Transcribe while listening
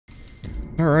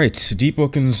Alright,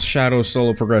 Deepwoken's Shadow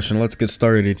solo progression, let's get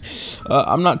started.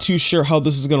 I'm not too sure how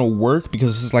this is gonna work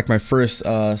because this is like my first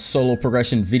solo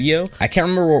progression video. I can't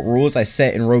remember what rules I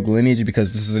set in Rogue Lineage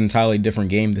because this is an entirely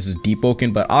different game. This is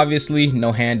Deepwoken, but obviously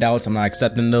no handouts, I'm not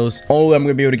accepting those. Only way I'm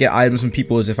gonna be able to get items from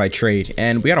people is if I trade,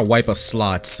 and we gotta wipe a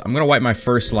slot. I'm gonna wipe my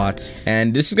first slot,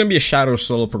 and this is gonna be a Shadow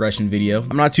solo progression video.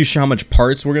 I'm not too sure how much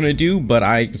parts we're gonna do, but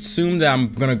I assume that I'm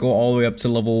gonna go all the way up to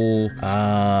level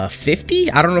 50?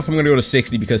 I don't know if I'm gonna go to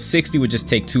 60 because 60 would just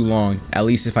take too long, at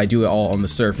least if I do it all on the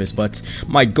surface. But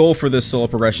my goal for this solo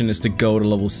progression is to go to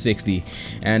level 60.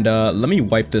 And let me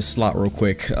wipe this slot real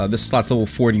quick. This slot's level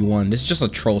 41. This is just a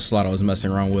troll slot I was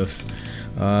messing around with.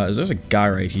 There's a guy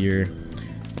right here.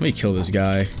 Let me kill this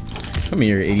guy. Come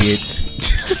here, idiots.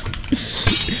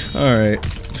 Alright,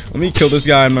 let me kill this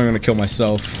guy. I'm not gonna kill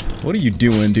myself. What are you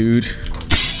doing, dude?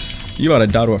 You about to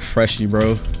die to a freshie,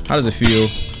 bro. How does it feel?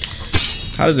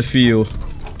 How does it feel?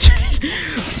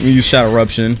 Let me use Shadow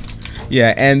Eruption.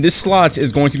 Yeah, and this slot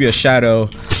is going to be a Shadow.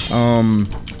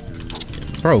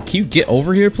 Bro, can you get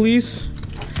over here, please?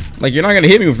 Like, you're not gonna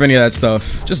hit me with any of that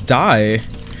stuff. Just die.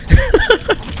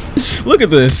 Look at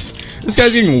this. This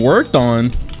guy's getting worked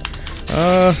on.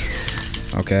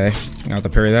 Okay. I have to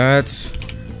parry that.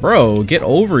 Bro, get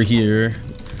over here.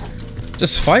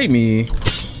 Just fight me.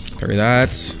 Parry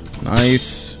that.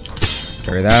 Nice.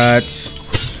 Parry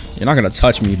that. You're not gonna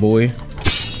touch me, boy.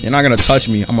 You're not gonna touch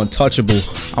me. I'm untouchable.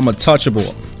 I'm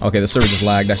untouchable. Okay, the server just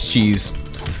lagged. That's cheese.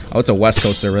 Oh, it's a West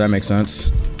Coast server. That makes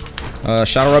sense.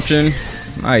 Shadow Eruption.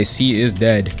 Nice. He is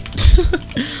dead.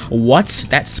 What?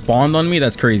 That spawned on me?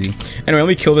 That's crazy. Anyway, let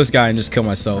me kill this guy and just kill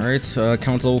myself. Alright,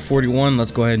 count level 41.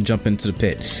 Let's go ahead and jump into the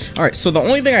pit. Alright, so the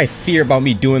only thing I fear about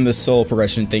me doing this solo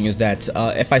progression thing is that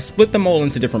if I split them all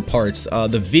into different parts,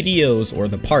 the videos or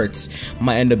the parts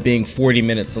might end up being 40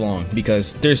 minutes long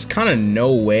because there's kind of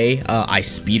no way I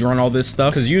speedrun all this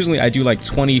stuff, because usually I do like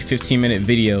 20-15-minute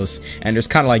videos and there's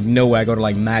kind of like no way I go to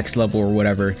like max level or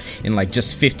whatever in like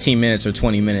just 15 minutes or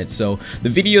 20 minutes. So the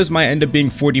videos might end up being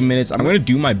 40 minutes. I'm going to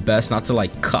do my best not to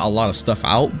like cut a lot of stuff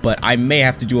out, but I may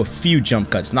have to do a few jump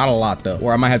cuts, not a lot though,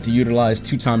 or I might have to utilize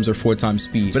 2 times or 4 times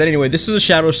speed. But anyway, this is a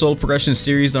Shadow solo progression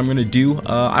series that I'm going to do.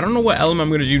 I don't know what element I'm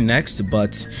going to do next,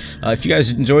 but if you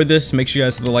guys enjoyed this, make sure you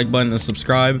guys hit the like button and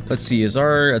subscribe. Let's see, is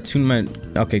our attunement...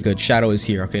 Okay, good. Shadow is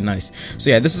here. Okay, nice. So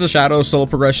yeah, this is a Shadow solo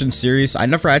progression series. I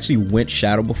never actually went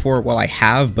Shadow before. Well, I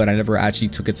have, but I never actually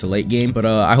took it to late game. But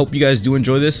I hope you guys do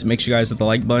enjoy this. Make sure you guys hit the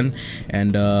like button,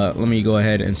 and let me go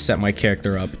ahead and set my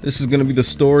character up. This is going to be the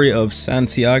story of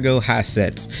Santiago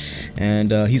Hasset,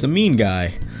 and he's a mean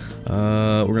guy.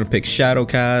 We're going to pick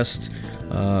Shadowcast.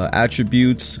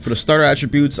 Attributes. For the starter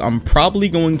attributes, I'm probably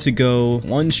going to go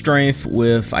 1 strength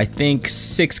with, I think,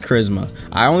 6 charisma.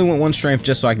 I only want 1 strength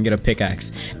just so I can get a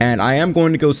pickaxe, and I am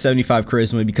going to go 75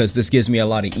 charisma because this gives me a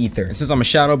lot of ether. And since I'm a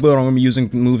Shadow build, I'm going to be using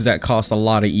moves that cost a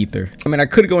lot of ether. I mean, I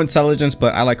could go intelligence,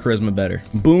 but I like charisma better.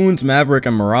 Boons, Maverick,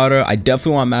 and Marauder. I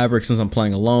definitely want Maverick since I'm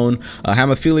playing alone.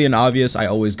 Hamophilia and Obvious, I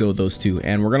always go those 2,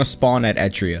 and we're going to spawn at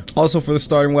Etria. Also, for the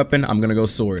starting weapon, I'm going to go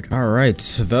Sword.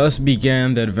 Alright, thus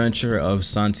began the adventure of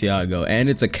Santiago, and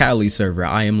it's a Cali server.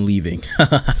 I am leaving.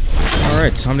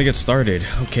 Alright, time to get started.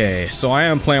 Okay, so I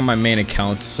am playing on my main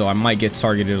account, so I might get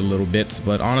targeted a little bit,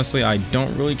 but honestly, I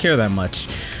don't really care that much.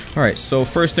 Alright, so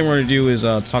first thing we're gonna do is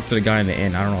talk to the guy in the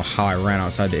inn. I don't know how I ran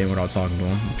outside the inn without talking to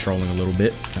him. I'm trolling a little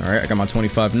bit. Alright, I got my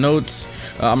 25 notes.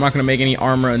 I'm not gonna make any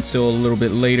armor until a little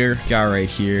bit later. Guy right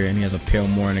here, and he has a pale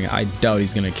morning. I doubt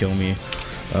he's gonna kill me.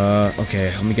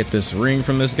 Okay, let me get this ring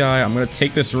from this guy. I'm gonna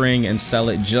take this ring and sell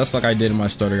it just like I did in my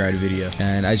starter guide video.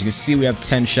 And as you can see, we have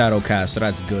 10 shadow casts, so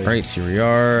that's good. All right, here we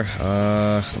are.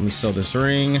 Let me sell this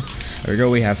ring. There we go.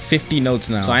 We have 50 notes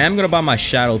now. So I am gonna buy my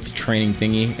shadow training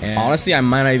thingy. And honestly, I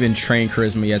might not even train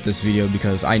charisma yet this video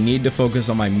because I need to focus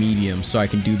on my medium so I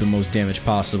can do the most damage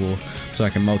possible, so I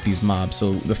can melt these mobs.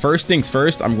 So the first things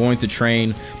first, I'm going to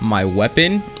train my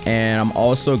weapon, and I'm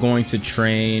also going to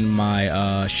train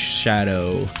my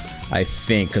shadow, I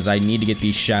think, because I need to get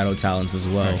these shadow talents as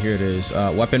well. Right, here it is.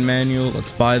 Weapon manual.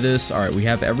 Let's buy this. All right, we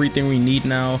have everything we need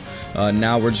now.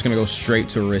 Now we're just gonna go straight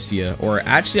to Aricia, or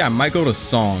actually I might go to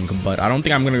Song, but I don't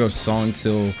think I'm gonna go Song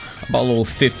till about level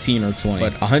 15 or 20.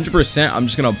 But 100%, I'm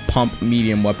just gonna pump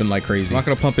medium weapon like crazy. I'm not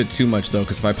gonna pump it too much though,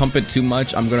 because if I pump it too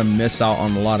much, I'm gonna miss out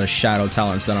on a lot of shadow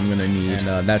talents that I'm gonna need,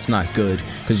 and that's not good.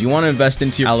 Because you want to invest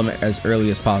into your element as early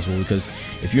as possible, because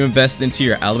if you invest into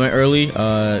your element early,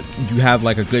 you have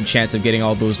like a good chance of getting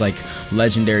all those like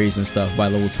legendaries and stuff by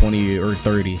level 20 or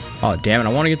 30. Oh damn it,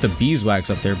 I want to get the beeswax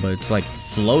up there, but it's like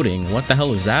floating. What the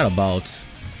hell is that about?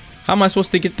 How am I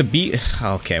supposed to get the bee?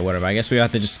 Okay, whatever. I guess we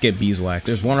have to just skip beeswax.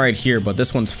 There's one right here, but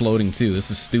this one's floating too.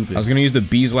 This is stupid. I was gonna use the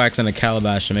beeswax and a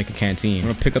calabash to make a canteen. I'm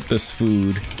gonna pick up this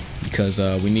food because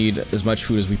we need as much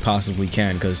food as we possibly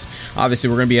can, because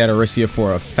obviously we're gonna be at Odece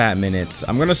for a fat minute.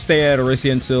 I'm gonna stay at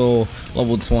Odece until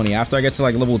level 20. After I get to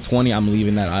like level 20, I'm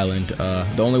leaving that island.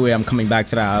 The only way I'm coming back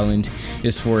to that island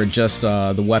is for just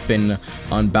the weapon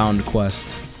unbound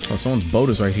quest. Oh, someone's boat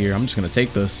is right here. I'm just gonna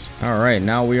take this. Alright,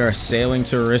 now we are sailing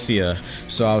to Odece.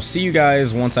 So I'll see you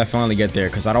guys once I finally get there,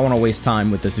 because I don't want to waste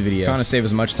time with this video. I'm trying to save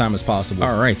as much time as possible.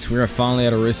 Alright, we are finally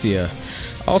at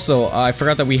Odece. Also, I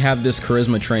forgot that we have this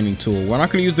charisma training tool. We're not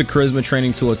gonna use the charisma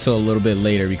training tool until a little bit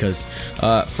later, because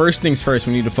first things first,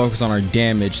 we need to focus on our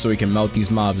damage so we can melt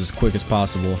these mobs as quick as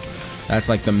possible. That's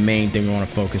like the main thing we want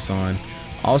to focus on.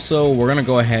 Also, we're gonna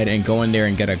go ahead and go in there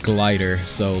and get a glider.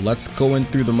 So let's go in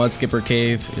through the mud skipper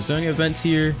cave. Is there any events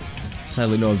here?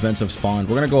 Sadly, no events have spawned.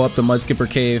 We're gonna go up the mud skipper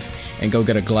cave and go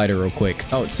get a glider real quick.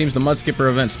 Oh, it seems the mud skipper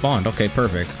event spawned. Okay,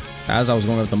 perfect. As I was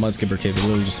going up the mud skipper cave, it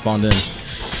literally just spawned in.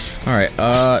 Alright,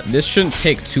 this shouldn't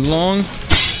take too long.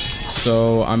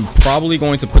 So I'm probably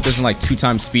going to put this in like 2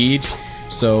 times speed.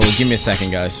 So give me a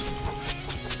second, guys.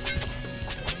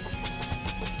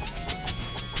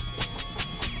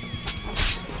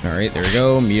 Alright, there we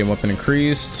go. Medium weapon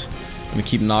increased. I'm gonna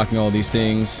keep knocking all these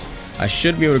things. I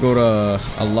should be able to go to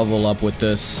a level up with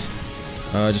this.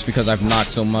 Just because I've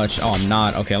knocked so much. Oh, I'm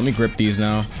not. Okay, let me grip these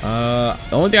now.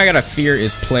 The only thing I gotta fear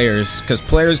is players, because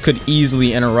players could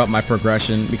easily interrupt my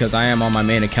progression because I am on my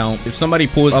main account. If somebody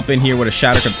pulls up in here with a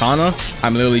shatter katana,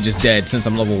 I'm literally just dead since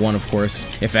I'm level 1, of course.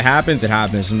 If it happens, it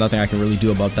happens. There's nothing I can really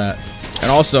do about that. And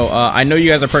also, I know you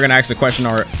guys are probably gonna ask the question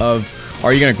of,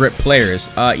 are you gonna grip players?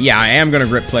 Yeah, I am gonna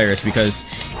grip players, because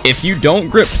if you don't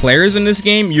grip players in this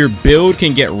game, your build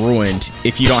can get ruined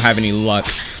if you don't have any luck.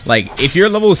 Like, if you're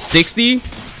level 60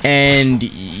 and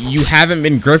you haven't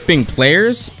been gripping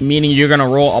players, meaning you're gonna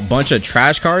roll a bunch of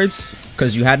trash cards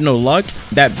because you had no luck,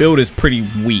 that build is pretty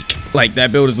weak. Like,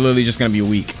 that build is literally just gonna be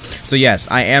weak. So yes,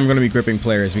 I am gonna be gripping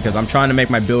players because I'm trying to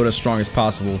make my build as strong as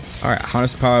possible. Alright,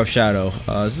 harness the power of shadow.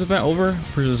 Is this event over? I'm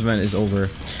pretty sure this event is over.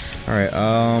 Alright,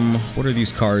 what are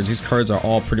these cards? These cards are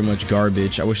all pretty much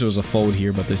garbage. I wish there was a fold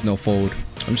here, but there's no fold.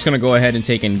 I'm just gonna go ahead and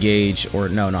take engage, or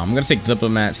no, I'm gonna take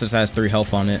diplomat since it has 3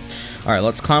 health on it. Alright,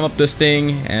 let's climb up this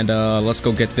thing and let's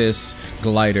go get this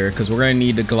glider, because we're gonna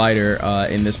need the glider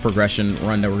in this progression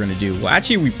run that we're gonna do. Well,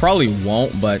 actually, we probably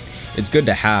won't, but it's good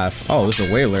to have. Oh, this is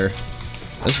a whaler.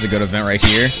 This is a good event right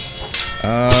here.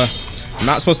 I'm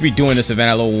not supposed to be doing this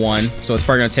event at level 1, so it's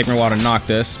probably gonna take me a while to knock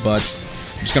this, but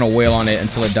I'm just gonna wail on it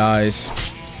until it dies.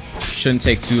 Shouldn't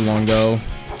take too long though.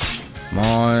 Come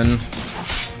on.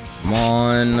 Come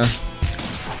on.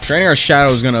 Training our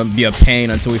shadow is gonna be a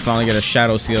pain until we finally get a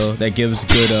shadow skill that gives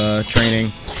good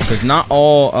training. Because not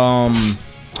all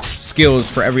skills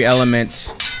for every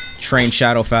element train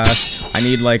shadow fast. I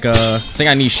need like I think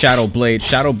I need shadow blade.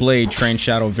 Shadow blade trains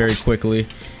shadow very quickly.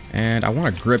 And I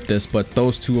want to grip this, but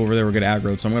those two over there were good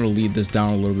aggro, so I'm going to leave this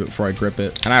down a little bit before I grip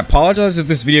it. And I apologize if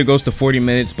this video goes to 40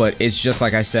 minutes, but it's just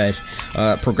like I said.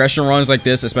 Progression runs like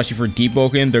this, especially for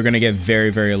Deepwoken, they're going to get very,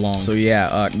 very long. So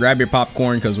yeah, grab your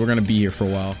popcorn, because we're going to be here for a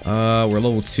while. We're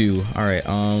level 2. Alright,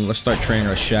 let's start training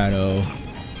our shadow.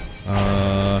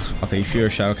 Okay, you feel your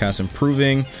shadow cast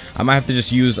improving. I might have to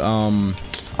just use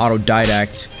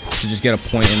autodidact to just get a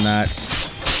point in that.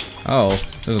 Oh,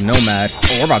 there's a nomad.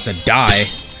 Oh, we're about to die.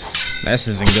 This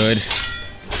isn't good.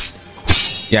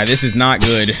 Yeah, this is not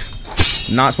good.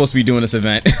 Not supposed to be doing this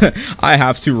event. I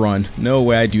have to run. No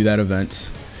way I do that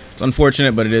event. It's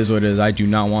unfortunate, but it is what it is. I do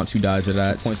not want to die to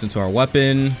that. Points into our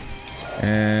weapon.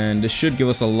 And this should give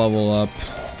us a level up.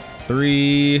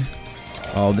 3.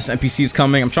 Oh, this NPC is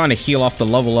coming. I'm trying to heal off the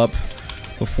level up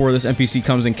before this NPC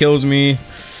comes and kills me.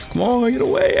 Come on, get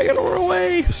away. I gotta run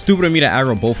away. Stupid of me to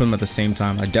aggro both of them at the same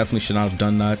time. I definitely should not have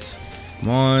done that. Come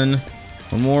on.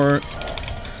 One more.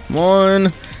 Come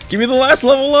on. Give me the last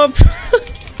level up.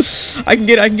 I can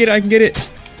get it. I can get it. I can get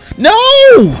it. No,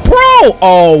 bro.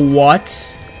 Oh,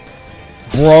 what?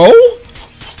 Bro?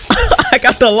 I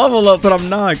got the level up, but I'm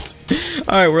knocked.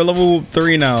 All right, we're level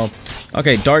 3 now.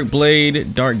 Okay, dark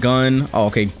blade, dark gun. Oh,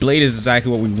 okay, blade is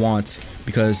exactly what we want,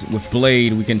 because with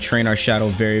blade, we can train our shadow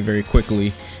very, very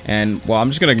quickly. And, well, I'm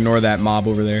just going to ignore that mob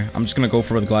over there. I'm just going to go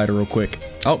for the glider real quick.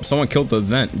 Oh, someone killed the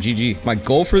event. GG. My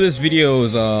goal for this video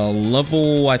is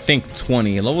level, I think,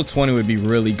 20. Level 20 would be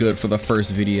really good for the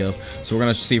first video. So we're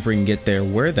going to see if we can get there.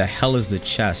 Where the hell is the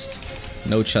chest?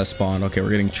 No chest spawn. Okay, we're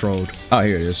getting trolled. Oh,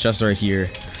 here it is. Chest right here.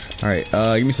 Alright,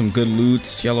 give me some good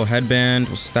loot. Yellow headband.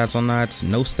 What's stats on that?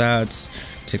 No stats.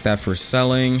 Take that for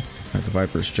selling. Alright, the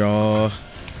Viper's Jaw.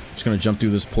 Just going to jump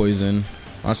through this poison.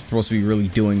 I'm not supposed to be really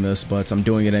doing this, but I'm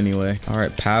doing it anyway. All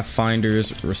right,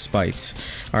 Pathfinder's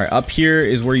Respite. All right, up here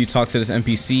is where you talk to this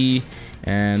NPC,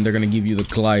 and they're gonna give you the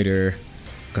glider.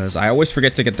 Because I always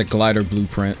forget to get the glider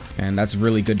blueprint, and that's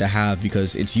really good to have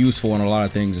because it's useful in a lot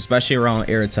of things, especially around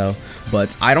Airtel.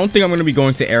 But I don't think I'm going to be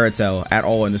going to Airtel at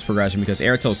all in this progression because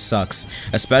Airtel sucks,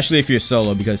 especially if you're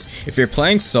solo. Because if you're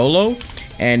playing solo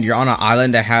and you're on an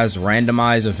island that has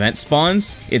randomized event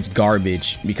spawns, it's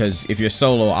garbage. Because if you're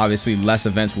solo, obviously less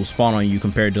events will spawn on you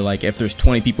compared to like if there's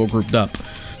 20 people grouped up.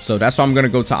 So that's why I'm going to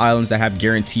go to islands that have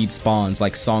guaranteed spawns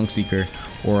like Songseeker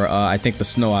or I think the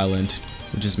Snow Island,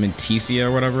 which is Mentesia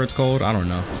or whatever it's called. I don't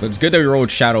know. But it's good that we rolled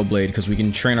Shadow Blade because we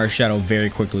can train our Shadow very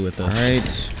quickly with this. All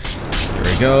right,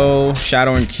 here we go.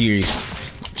 Shadow increased.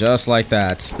 Just like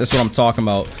that. That's what I'm talking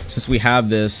about. Since we have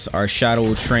this, our Shadow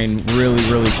will train really,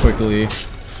 really quickly.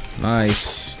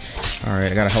 Nice. All right,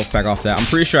 I got a health pack off that. I'm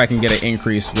pretty sure I can get an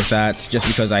increase with that just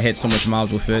because I hit so much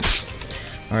mobs with it.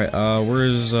 All right,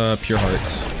 where's Pure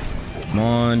Hearts? Come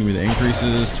on, give me the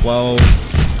increases. 12.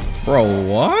 Bro,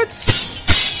 what?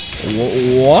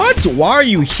 What? Why are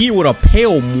you here with a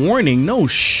pale morning? No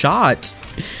shot.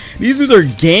 These dudes are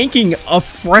ganking a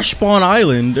fresh spawn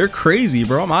island. They're crazy,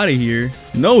 bro. I'm out of here.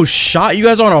 No shot. You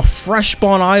guys are on a fresh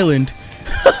spawn island.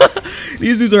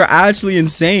 These dudes are actually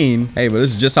insane. Hey, but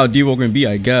this is just how Deepwoken can be,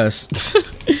 I guess.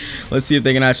 Let's see if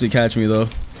they can actually catch me, though.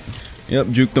 Yep,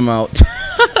 juked them out.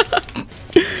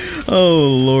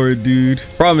 Oh, Lord, dude.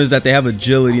 Problem is that they have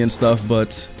agility and stuff,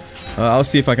 but I'll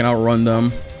see if I can outrun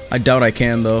them. I doubt I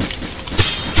can, though.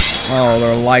 Oh,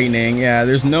 they're lightning. Yeah,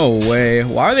 there's no way.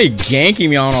 Why are they ganking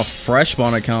me on a fresh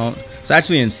spawn account? It's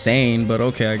actually insane, but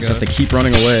okay, I guess. Have to keep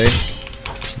running away.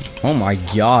 Oh my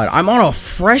god. I'm on a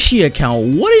freshie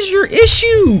account. What is your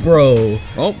issue, bro?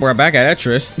 Oh, we're back at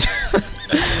Etris.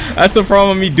 That's the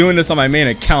problem with me doing this on my main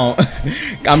account.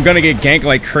 I'm gonna get ganked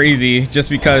like crazy just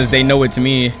because they know it's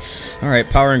me. Alright,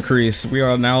 power increase. We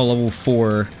are now level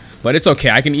 4. But it's okay.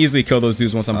 I can easily kill those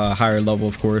dudes once I'm a higher level,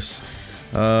 of course.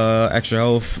 Extra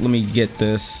health. Let me get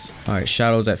this. All right,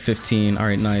 Shadow's at 15. All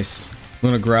right, nice. I'm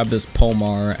gonna grab this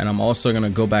Pomar, and I'm also gonna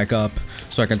go back up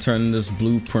so I can turn this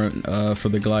blueprint for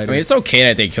the glider. I mean, it's okay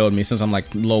that they killed me since I'm like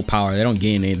low power. They don't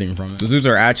gain anything from it. Those dudes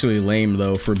are actually lame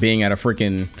though for being at a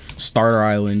freaking starter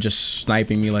island, just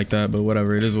sniping me like that. But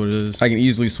whatever, it is what it is. I can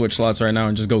easily switch slots right now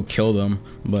and just go kill them.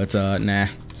 But nah,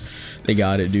 they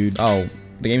got it, dude. Oh.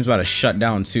 The game's about to shut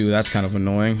down too. That's kind of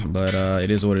annoying, but it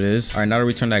is what it is. All right, now that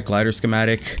we turn that glider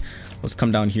schematic, let's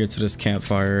come down here to this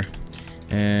campfire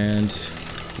and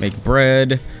make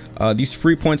bread. These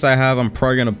free points I have, I'm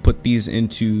probably gonna put these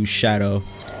into Shadow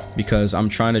because I'm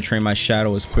trying to train my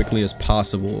Shadow as quickly as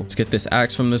possible. Let's get this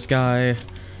axe from this guy.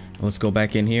 Let's go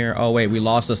back in here. Oh wait, we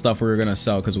lost the stuff we were gonna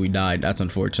sell because we died. That's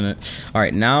unfortunate. All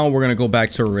right, now we're gonna go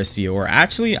back to Aricia, or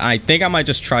actually I think I might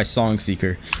just try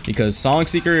Songseeker because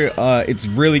Songseeker, it's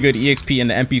really good EXP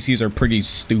and the NPCs are pretty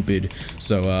stupid.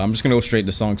 So I'm just gonna go straight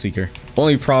to Songseeker.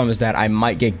 Only problem is that I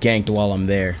might get ganked while I'm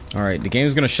there. All right, the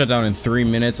game's gonna shut down in 3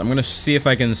 minutes. I'm gonna see if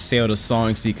I can sail to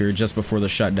Songseeker just before the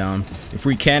shutdown. If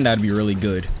we can, that'd be really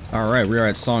good. All right, we are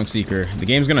at Songseeker. The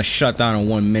game's gonna shut down in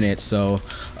 1 minute, so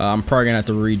I'm probably gonna have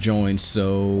to rejoin.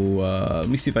 So let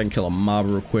me see if I can kill a mob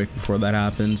real quick before that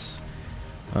happens.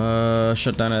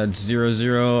 Shut down at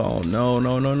 0-0. Oh no,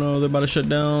 no, no, no! They're about to shut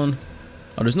down.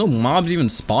 Oh, there's no mobs even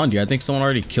spawned here. I think someone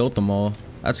already killed them all.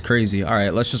 That's crazy. All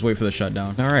right, let's just wait for the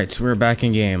shutdown. All right, so we're back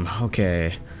in game.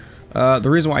 Okay. The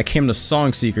reason why I came to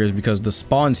Songseeker is because the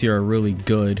spawns here are really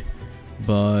good,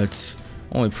 but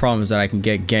only problem is that I can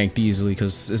get ganked easily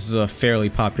because this is a fairly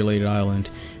populated island.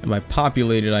 And by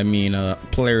populated, I mean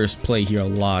players play here a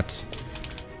lot.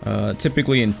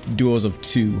 Typically in duos of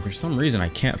 2. For some reason, I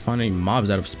can't find any mobs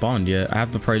that have spawned yet. I have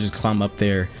to probably just climb up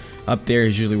there. Up there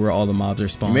is usually where all the mobs are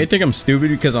spawned. You may think I'm stupid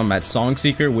because I'm at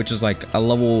Songseeker, which is like a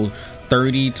level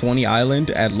 30-20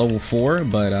 island at level 4,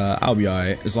 but I'll be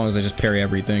alright as long as I just parry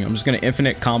everything. I'm just gonna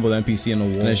infinite combo the NPC in the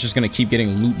wall, and it's just gonna keep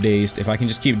getting loot dazed. If I can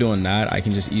just keep doing that, I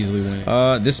can just easily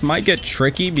win. This might get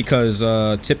tricky because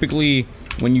typically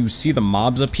when you see the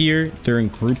mobs up here, they're in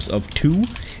groups of 2,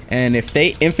 and if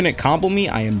they infinite combo me,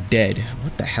 I am dead.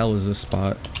 What the hell is this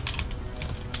spot?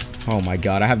 Oh my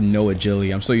god, I have no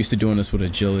agility. I'm so used to doing this with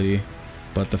agility,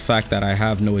 but the fact that I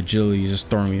have no agility is just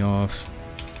throwing me off.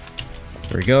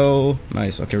 There we go.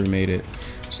 Nice. Okay, we made it.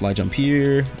 Slide jump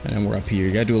here, and then we're up here.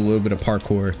 You gotta do a little bit of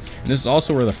parkour. And this is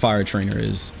also where the fire trainer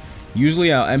is.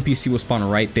 Usually our NPC will spawn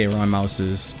right there where my mouse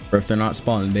is. Or if they're not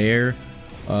spawned there,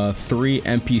 3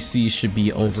 NPCs should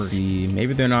be over. See,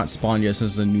 maybe they're not spawned yet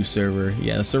since it's a new server.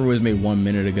 Yeah, the server was made 1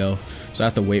 minute ago, so I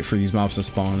have to wait for these mobs to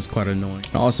spawn. It's quite annoying.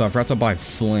 And also, I forgot to buy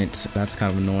flint. That's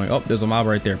kind of annoying. Oh, there's a mob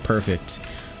right there. Perfect.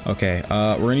 Okay,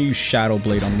 we're gonna use Shadow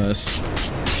Blade on this.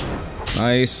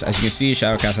 Nice. As you can see,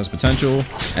 Shadow Cast has potential.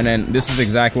 And then this is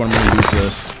exactly what I'm gonna use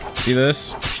this. See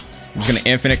this? I'm just gonna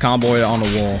infinite combo it on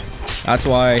the wall. That's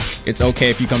why it's okay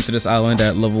if you come to this island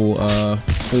at level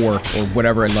 4 or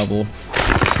whatever level.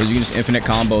 Because you can just infinite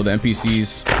combo the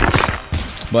NPCs.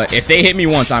 But if they hit me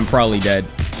once, I'm probably dead.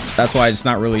 That's why it's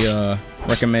not really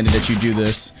recommended that you do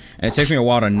this. And it takes me a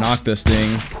while to knock this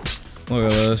thing.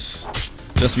 Look at this.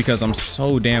 Just because I'm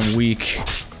so damn weak.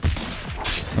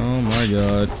 Oh my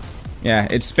god. Yeah,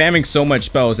 it's spamming so much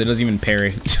spells it doesn't even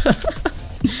parry.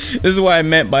 This is what I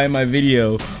meant by my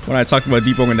video when I talked about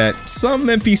Deepwoken, that some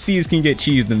NPCs can get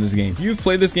cheesed in this game. If you've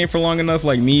played this game for long enough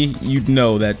like me, you'd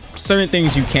know that certain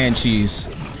things you can cheese.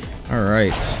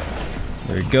 Alright.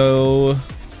 There we go.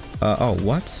 Oh,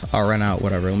 what? I'll run out,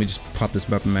 whatever. Let me just pop this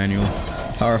weapon manual.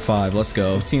 Power 5, let's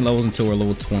go. 15 levels until we're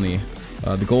level 20.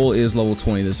 The goal is level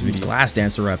 20 this video. Glass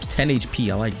Dancer reps, 10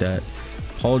 HP, I like that.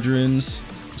 Pauldrons,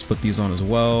 let's put these on as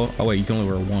well. Oh wait, you can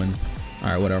only wear 1.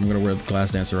 Alright, whatever, I'm gonna wear the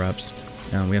Glass Dancer reps.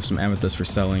 We have some amethyst for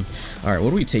selling. Alright, what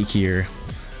do we take here?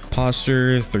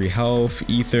 Posture, 3 health,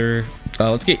 ether.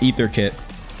 Let's get ether kit.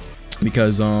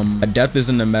 Because adept is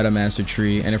in the Metamaster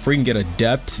tree, and if we can get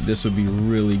adept, this would be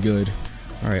really good.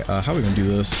 Alright, how are we gonna do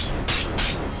this?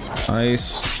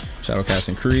 Nice. Shadow cast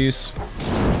increase.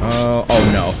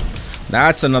 Oh no.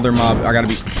 That's another mob. I gotta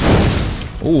be.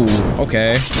 Ooh,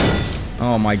 okay.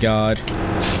 Oh my god.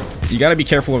 You gotta be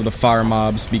careful of the fire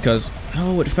mobs because.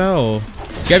 No, it fell.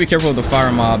 You gotta be careful of the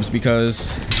fire mobs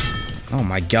because. Oh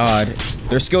my god.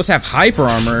 Their skills have hyper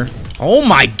armor. Oh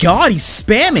my god, he's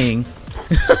spamming.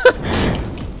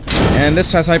 And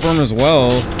this has hyper armor as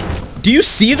well. Do you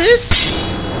see this?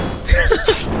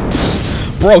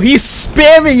 Bro, he's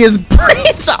spamming his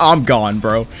brains out. I'm gone,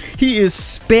 bro. He is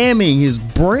spamming his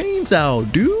brains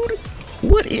out, dude.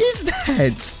 What is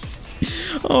that?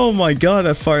 Oh my god,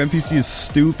 that fire NPC is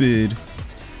stupid.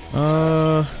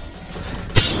 There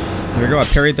we go, I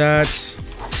parried that.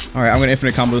 Alright, I'm gonna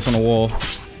infinite combo this on the wall.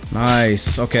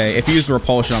 Nice. Okay, if you use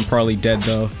repulsion, I'm probably dead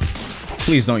though.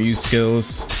 Please don't use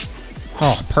skills.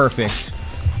 Oh, perfect.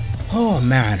 Oh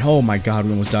man, oh my god,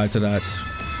 we almost died to that.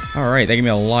 Alright, that gave me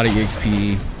a lot of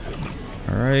EXP.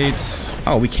 Alright.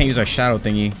 Oh, we can't use our shadow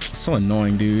thingy. It's so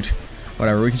annoying, dude.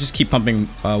 Whatever, we can just keep pumping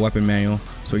weapon manual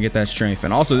so we get that strength.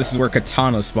 And also, this is where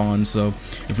katana spawns, so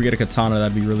if we get a katana,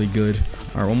 that'd be really good.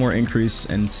 Alright, one more increase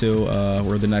until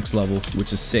we're the next level,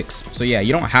 which is 6. So yeah,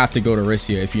 you don't have to go to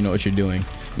Rissia if you know what you're doing.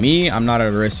 Me, I'm not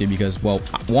at Rissia because, well,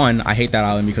 1, I hate that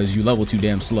island because you level too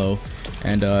damn slow.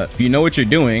 And if you know what you're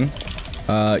doing,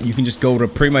 you can just go to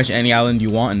pretty much any island you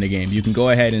want in the game. You can go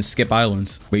ahead and skip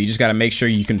islands, but you just gotta make sure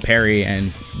you can parry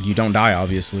and you don't die,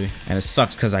 obviously. And it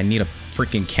sucks because I need a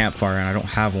freaking campfire and I don't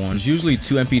have one. There's usually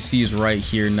 2 NPCs right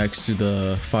here next to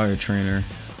the fire trainer.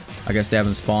 I guess they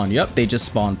haven't spawned. Yep, they just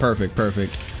spawned. Perfect,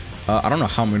 perfect. I don't know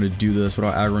how I'm gonna do this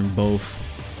without aggroing both.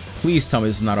 Please tell me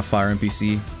this is not a fire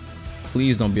NPC.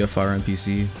 Please don't be a fire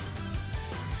NPC.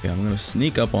 Yeah, I'm gonna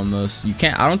sneak up on this. You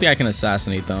can't. I don't think I can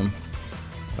assassinate them.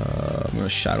 I'm gonna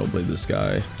shadow blade this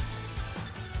guy. There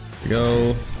we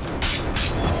go.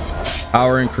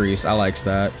 Power increase. I likes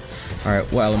that. All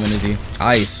right, what element is he?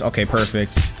 Ice. Okay,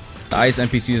 perfect. The ice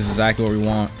NPC is exactly what we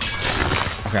want.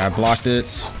 Okay, I blocked it.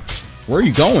 Where are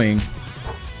you going?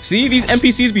 See, these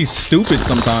NPCs be stupid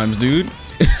sometimes, dude.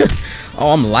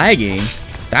 Oh, I'm lagging.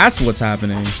 That's what's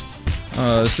happening.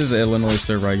 This is an Illinois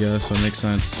server, I guess, so it makes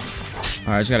sense.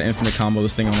 Alright, I just gotta infinite combo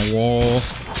this thing on the wall.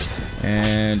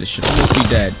 And it should almost be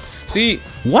dead. See,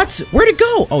 what? Where'd it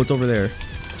go? Oh, it's over there.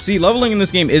 See, leveling in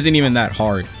this game isn't even that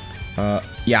hard.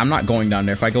 Yeah, I'm not going down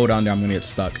there. If I go down there, I'm gonna get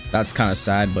stuck. That's kind of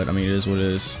sad, but I mean, it is what it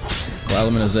is. What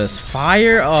element is this?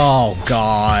 Fire? Oh,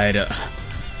 God.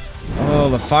 Oh,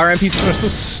 the fire NPCs are so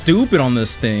stupid on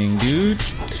this thing, dude.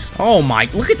 Oh, my.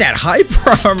 Look at that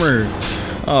hyper armor.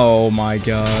 Oh, my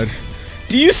God.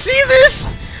 Do you see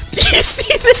this? Do you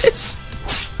see this?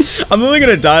 I'm only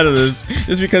gonna die to this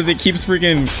just because it keeps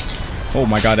freaking. Oh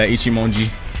my god, that Ichimonji.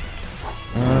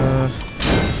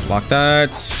 Block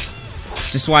that.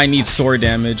 Just why I need sword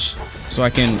damage so I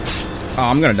can. Oh,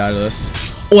 I'm gonna die to this.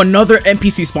 Oh, another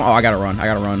NPC spawn. Oh, I gotta run. I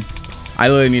gotta run. I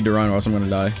literally need to run or else I'm gonna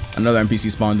die. Another NPC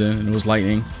spawned in and it was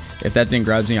lightning. If that thing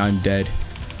grabs me, I'm dead.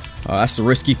 That's the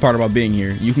risky part about being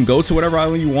here. You can go to whatever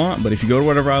island you want, but if you go to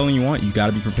whatever island you want, you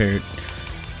gotta be prepared.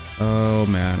 Oh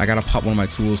man, I gotta pop one of my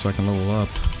tools so I can level up.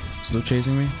 Still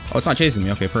chasing me? Oh, it's not chasing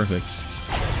me. Okay, perfect.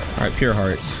 Alright, pure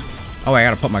hearts. Oh, I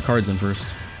gotta put my cards in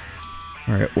first.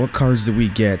 Alright, what cards did we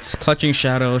get? Clutching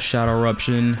Shadow, Shadow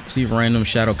Eruption, receive random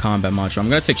Shadow Combat Mantra. I'm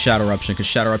gonna take Shadow Eruption because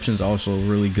Shadow Eruption is also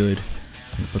really good.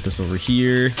 Put this over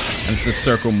here. And it's the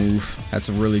circle move. That's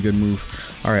a really good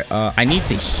move. Alright, I need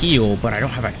to heal, but I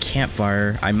don't have a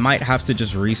campfire. I might have to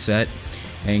just reset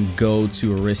and go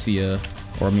to Aricia.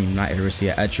 Or I mean, not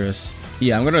Aricia, Etris.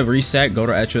 Yeah, I'm gonna reset, go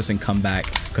to Etris, and come back.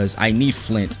 Because I need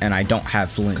flint, and I don't have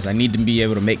flint. Because I need to be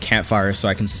able to make campfires so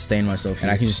I can sustain myself here.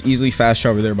 And I can just easily fast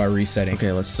travel there by resetting.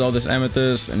 Okay, let's sell this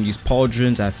amethyst and these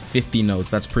pauldrons at 50 notes.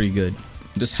 That's pretty good.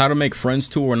 This how to make friends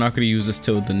tool, we're not going to use this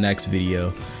till the next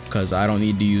video. Because I don't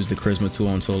need to use the charisma tool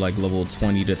until like level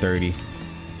 20 to 30.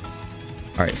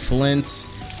 Alright, flint,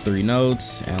 3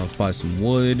 notes, and let's buy some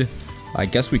wood. I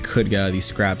guess we could get out of these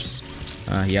scraps.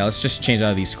 Yeah, let's just change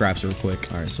out of these scraps real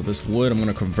quick. Alright, so this wood, I'm going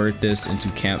to convert this into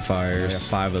campfires.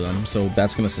 5 of them, so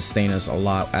that's going to sustain us a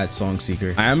lot at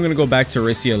Songseeker. I am going to go back to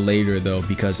Aricia later though,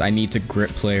 because I need to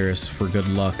grip players for good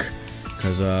luck.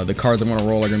 Because the cards I'm going to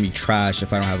roll are going to be trash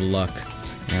if I don't have luck.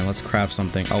 And let's craft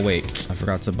something. Oh wait, I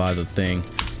forgot to buy the thing.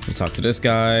 Let me talk to this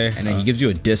guy, and then he gives you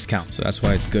a discount, so that's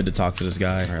why it's good to talk to this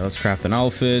guy. All right, let's craft an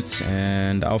outfit,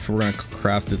 and the outfit we're gonna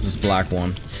craft is this black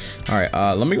one. All right,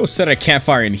 let me go set a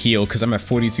campfire and heal because I'm at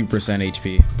 42%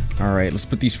 HP. All right, let's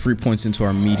put these free points into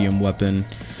our medium weapon.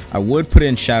 I would put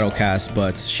in shadow cast,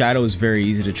 but shadow is very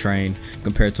easy to train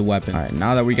compared to weapon. All right,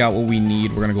 now that we got what we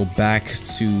need, we're gonna go back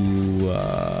to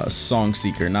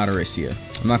Songseeker, not Aricia.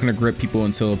 I'm not gonna grip people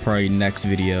until probably next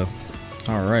video.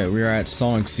 Alright, we are at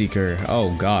Songseeker.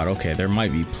 Oh god, okay, there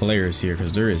might be players here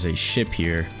because there is a ship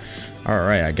here.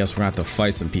 Alright, I guess we're gonna have to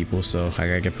fight some people, so I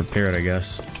gotta get prepared, I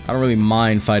guess. I don't really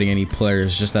mind fighting any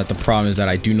players, just that the problem is that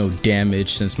I do no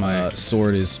damage since my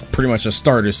sword is pretty much a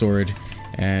starter sword.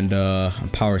 And I'm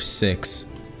power 6.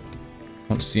 I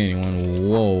don't see anyone.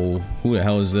 Whoa, who the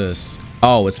hell is this?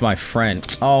 Oh, it's my friend.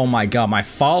 Oh my god, my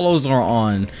follows are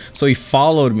on. So he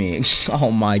followed me.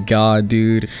 Oh my god,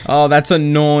 dude. Oh, that's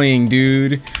annoying,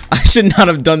 dude. I should not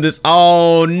have done this.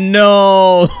 Oh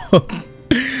no.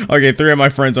 Okay, 3 of my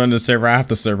friends are on the server. I have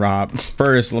to server hop.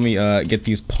 First, let me get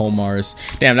these Pomars.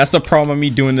 Damn, that's the problem with me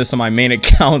doing this on my main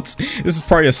account. This is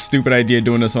probably a stupid idea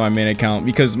doing this on my main account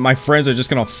because my friends are just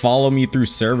gonna follow me through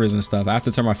servers and stuff. I have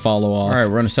to turn my follow off.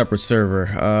 Alright, we're on a separate server.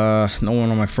 No one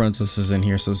on my friends list is in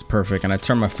here, so it's perfect. And I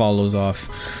turn my follows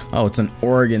off. Oh, it's an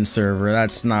Oregon server.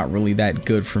 That's not really that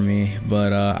good for me,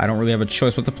 but I don't really have a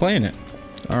choice but to play in it.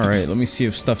 Alright, let me see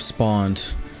if stuff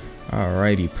spawned.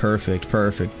 Alrighty, perfect.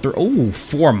 Oh,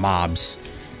 4 mobs.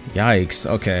 Yikes.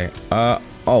 Okay.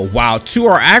 Oh wow, 2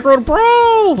 are aggroed, bro.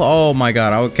 Oh my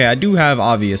god. Okay, I do have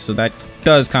obvious, so that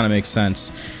does kind of make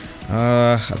sense.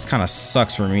 That's kind of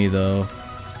sucks for me though.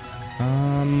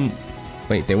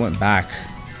 Wait, they went back.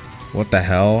 What the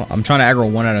hell? I'm trying to aggro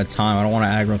 1 at a time. I don't want to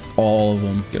aggro all of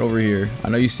them. Get over here. I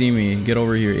know you see me. Get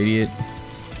over here, idiot.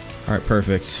 Alright,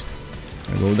 perfect.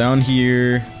 I go down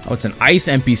here. Oh, it's an ice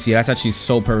NPC. That's actually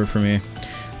so perfect for me.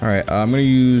 Alright, I'm gonna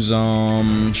use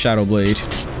Shadow Blade.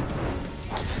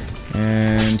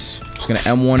 And just gonna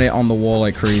M1 it on the wall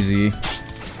like crazy.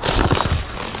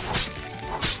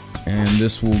 And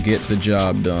this will get the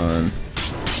job done.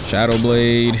 Shadow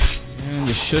Blade. And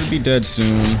this should be dead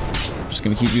soon. Just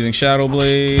gonna keep using Shadow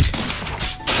Blade.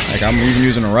 Like, I'm even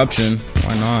using Eruption.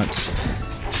 Why not?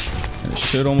 And it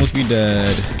should almost be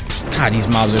dead. God, these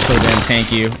mobs are so damn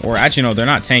tanky. Or actually, no, they're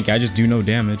not tanky. I just do no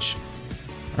damage.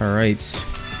 Alright.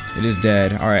 It is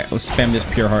dead. Alright, let's spam this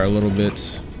Pure Heart a little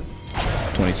bit.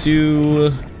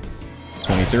 22.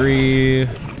 23.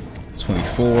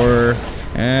 24.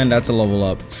 And that's a level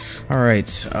up.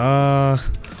 Alright.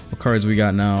 What cards we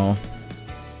got now?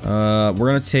 We're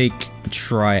gonna take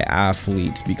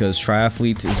Triathlete because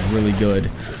Triathlete is really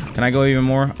good. Can I go even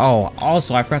more? Oh,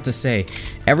 also I forgot to say,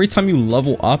 every time you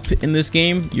level up in this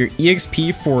game, your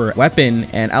EXP for weapon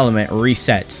and element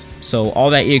resets. So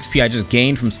all that EXP I just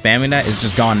gained from spamming that is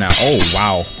just gone now. Oh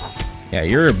wow. Yeah,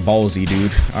 you're ballsy,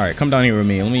 dude. Alright, come down here with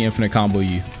me. Let me infinite combo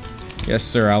you. Yes,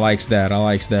 sir. I likes that. I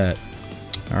likes that.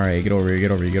 Alright, get over here.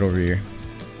 Get over here. Get over here.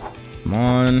 Come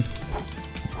on.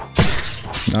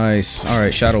 Nice.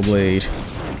 Alright, Shadow Blade.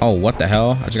 Oh, what the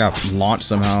hell? I just got launched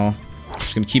somehow.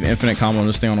 Just gonna keep infinite combo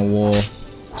this thing on the wall.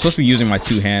 I'm supposed to be using my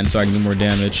 2 hands so I can do more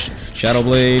damage. Shadow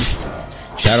Blade.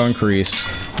 Shadow Increase.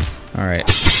 Alright.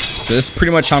 So this is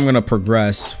pretty much how I'm gonna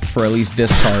progress for at least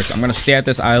this part. I'm gonna stay at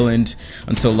this island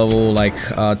until level like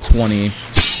 20.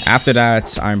 After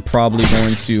that, I'm probably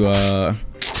going to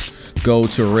go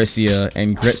to Aricia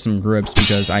and grit some grips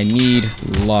because I need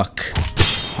luck.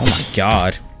 Oh my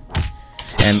god.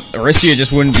 And Aricia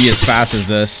just wouldn't be as fast as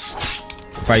this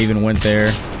if I even went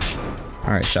there.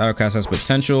 Alright, Shadow Cast has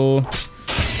potential.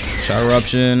 Shadow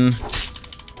Eruption.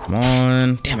 Come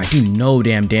on. Damn, I do no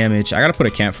damn damage. I gotta put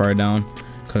a campfire down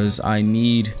because I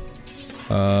need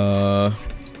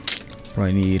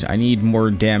What do I need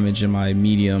more damage in my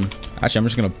medium. Actually, I'm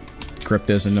just gonna grip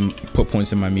this and then put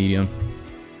points in my medium.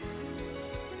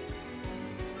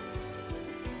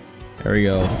 There we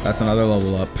go. That's another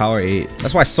level up. Power 8.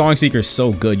 That's why Song Seeker is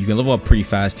so good. You can level up pretty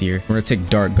fast here. We're gonna take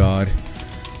Dark God.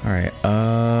 Alright,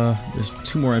 there's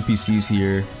 2 more NPCs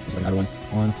here. There's like another one.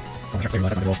 One. Oh, I can't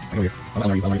that's not good. I go here. I'm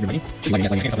not ready.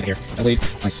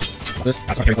 Nice. This.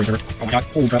 That's not carry server. Oh my god.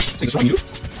 Holy crap. Take this strong you.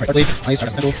 Alright, Dark Blade. Nice.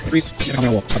 Potential. Freeze. Get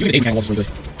a wall. Even 8 walls is really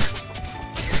good.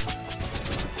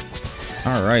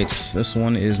 Alright, this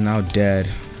one is now dead.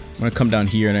 I'm gonna come down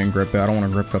here and then grip it. I don't want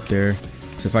to grip it up there.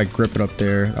 So if I grip it up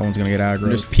there, that one's gonna get aggro.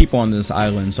 There's people on this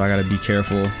island, so I gotta be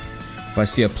careful. If I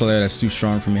see a player that's too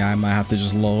strong for me, I might have to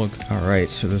just log.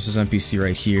 Alright, so there's this NPC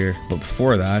right here. But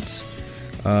before that,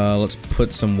 let's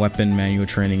put some weapon manual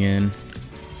training in.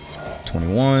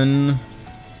 21.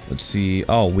 Let's see.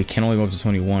 Oh, we can only go up to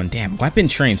 21. Damn, weapon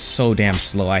train's so damn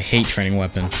slow. I hate training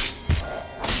weapon.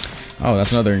 Oh,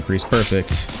 that's another increase.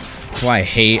 Perfect. That's why I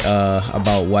hate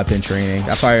about weapon training.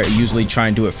 That's why I usually try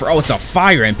and do it for. Oh, it's a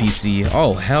fire NPC.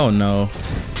 Oh, hell no.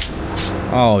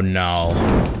 Oh, no.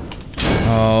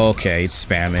 Okay, it's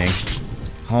spamming.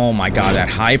 Oh my god, that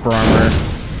hyper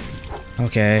armor.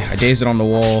 Okay, I dazed it on the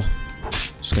wall.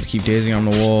 Just gotta keep dazing on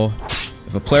the wall.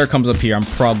 If a player comes up here, I'm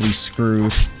probably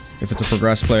screwed. If it's a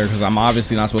progressed player, because I'm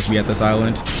obviously not supposed to be at this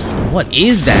island. What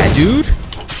is that, dude?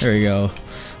 There we go.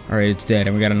 Alright, it's dead,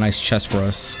 and we got a nice chest for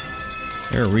us.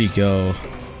 There we go.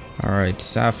 Alright,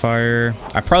 Sapphire.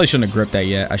 I probably shouldn't have gripped that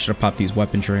yet. I should have popped these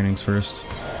weapon trainings first.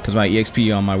 Because my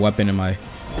EXP on my weapon and my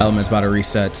element's about to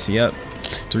reset. Yep,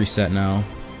 it's reset now.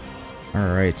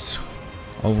 Alright.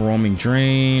 Overwhelming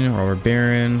Drain or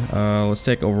Baron. Let's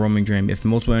take Overwhelming Drain. If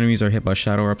multiple enemies are hit by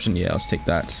Shadow Eruption, yeah, let's take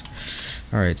that.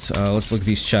 Alright, let's look at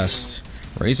these chests.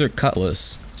 Razor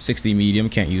Cutlass. 60 medium,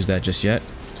 can't use that just yet.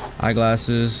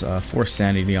 Eyeglasses, 4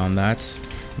 sanity on that.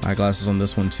 Eyeglasses on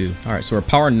this one too. Alright, so we're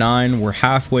power 9. We're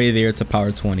halfway there to power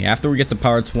 20. After we get to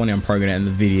power 20, I'm probably gonna end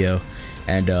the video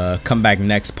and come back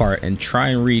next part and try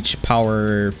and reach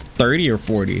power 30 or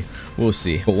 40. We'll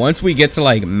see. But once we get to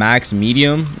like max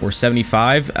medium or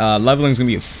 75, leveling is gonna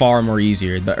be far more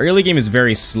easier. The early game is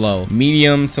very slow.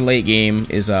 Medium to late game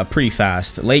is pretty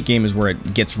fast. Late game is where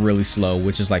it gets really slow,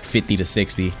 which is like 50 to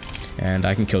 60. And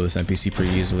I can kill this NPC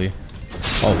pretty easily.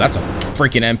 Oh, that's a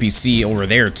freaking NPC over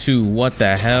there too. What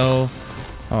the hell?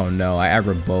 Oh no, I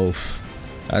aggroed both.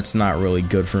 That's not really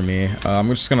good for me. I'm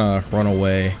just gonna run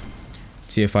away.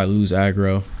 See if I lose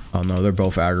aggro. Oh no, they're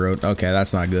both aggroed. Okay,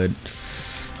 that's not good.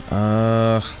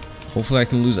 Hopefully I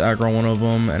can lose aggro on one of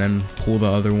them and then pull the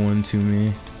other one to me.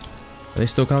 Are they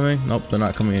still coming? Nope, they're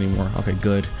not coming anymore. Okay,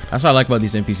 good. That's what I like about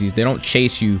these NPCs. They don't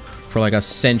chase you for like a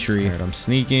century. Alright, I'm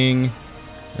sneaking.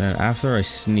 And after I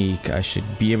sneak, I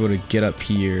should be able to get up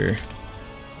here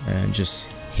and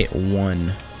just hit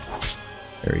one.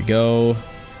 There we go.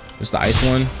 Is the ice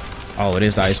one? Oh, it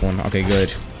is the ice one. Okay,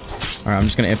 good. Alright, I'm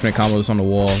just gonna infinite combo this on the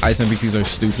wall. Ice NPCs are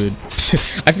stupid.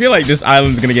 I feel like this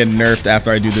island's gonna get nerfed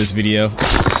after I do this video.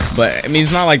 But, I mean,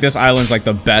 it's not like this island's like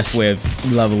the best way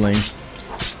of leveling.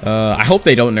 I hope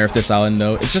they don't nerf this island,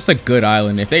 though. It's just a good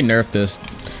island. If they nerf this,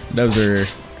 those are...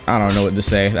 I don't know what to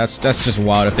say. That's just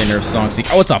wild if they nerf Song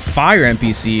Seeker. Oh, it's a fire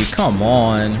NPC. Come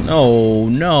on. No,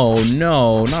 no,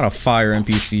 no. Not a fire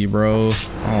NPC, bro.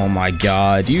 Oh my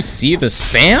god. Do you see the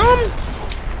spam?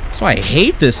 That's why I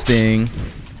hate this thing.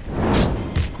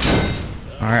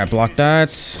 Alright, I blocked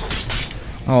that.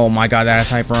 Oh my god, that has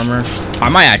hyper armor. I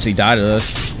might actually die to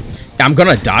this. I'm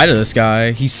gonna die to this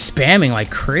guy. He's spamming like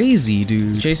crazy,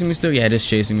 dude. Is chasing me still? Yeah, it is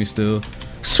chasing me still.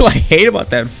 So I hate about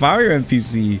that fire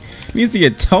NPC. He needs to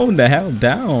get toned the hell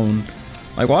down.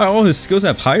 Like, why all his skills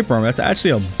have hyper armor? That's actually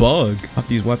a bug. Pop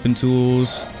these weapon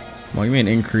tools. Well, give me an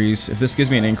increase. If this gives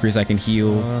me an increase, I can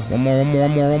heal. One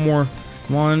more.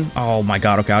 Come on. Oh my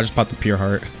god. Okay, I'll just pop the pure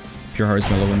heart. Pure heart is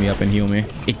gonna level me up and heal me.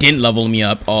 It didn't level me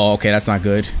up. Oh, okay, that's not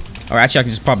good. Or actually, I can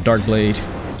just pop Dark Blade.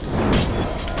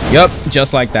 Yup,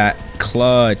 just like that.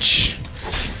 Clutch.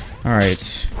 All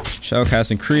right. Shadow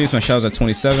cast increase. My shadow's at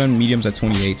 27. Medium's at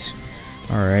 28.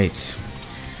 All right.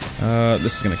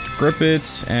 This is gonna grip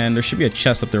it, and there should be a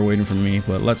chest up there waiting for me.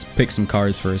 But let's pick some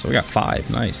cards first. We got 5.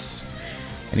 Nice.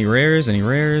 Any rares? Any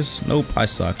rares? Nope. I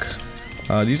suck.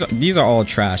 These are all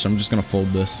trash. I'm just gonna fold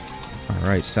this. All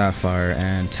right. Sapphire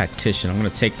and Tactician. I'm gonna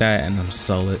take that and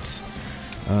sell it.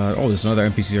 Oh, there's another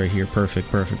NPC right here. Perfect.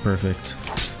 Perfect. Perfect.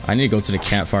 I need to go to the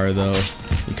campfire though,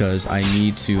 because I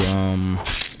need to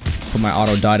put my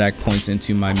autodidact points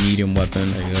into my medium weapon.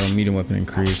 There you go, medium weapon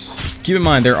increase. Keep in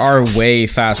mind, there are way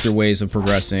faster ways of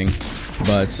progressing,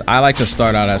 but I like to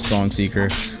start out as Song Seeker.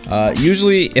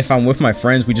 Usually if I'm with my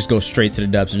friends, we just go straight to the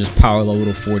depths and just power level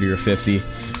to 40 or 50.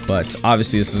 But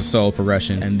obviously this is a solo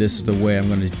progression, and this is the way I'm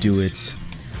going to do it.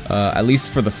 At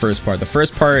least for the first part. The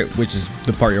first part, which is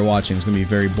the part you're watching, is going to be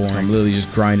very boring. I'm literally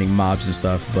just grinding mobs and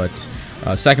stuff. But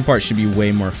second part should be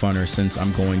way more funner, since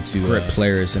I'm going to grip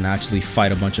players and actually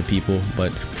fight a bunch of people.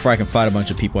 But before I can fight a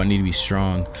bunch of people, I need to be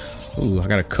strong. Ooh, I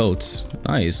got a coat.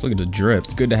 Nice. Look at the drip.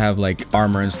 It's good to have like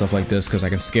armor and stuff like this, because I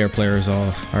can scare players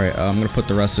off. Alright, I'm going to put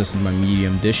the rest of this in my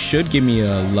medium. This should give me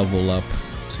a level up,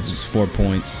 since it's 4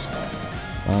 points.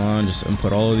 Just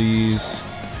input all of these.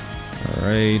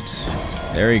 Alright.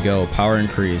 There you go. Power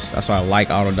increase. That's why I like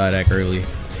auto didact early.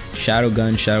 Shadow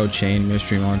gun, shadow chain,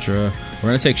 mystery mantra. We're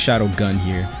going to take shadow gun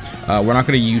here. We're not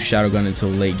going to use shadow gun until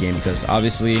late game, because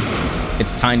obviously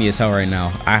it's tiny as hell right now.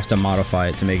 I have to modify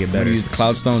it to make it better. Use the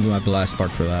cloud stones and my blast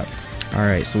spark for that.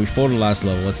 Alright, so we folded the last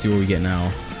level. Let's see what we get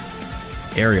now.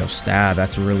 Aerial stab.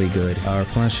 That's really good.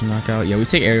 Replenishing knockout. Yeah, we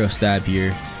take aerial stab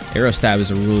here. Aerial stab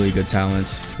is a really good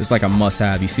talent. It's like a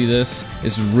must-have. You see this?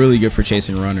 It's really good for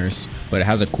chasing runners, but it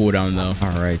has a cooldown though.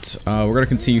 Alright, we're gonna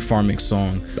continue farming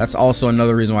song. That's also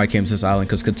another reason why I came to this island,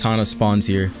 because katana spawns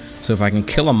here. So if I can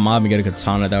kill a mob and get a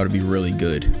katana, that would be really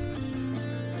good.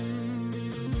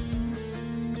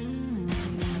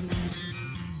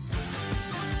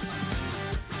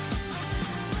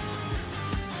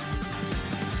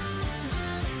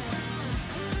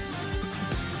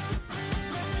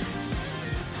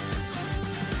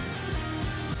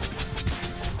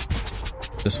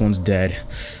 This one's dead.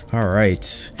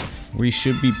 Alright. We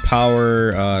should be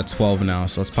power 12 now,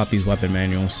 so let's pop these weapon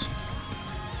manuals.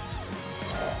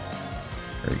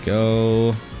 There we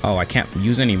go. Oh, I can't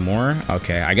use any more?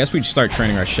 Okay, I guess we just start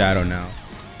training our shadow now.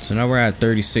 So now we're at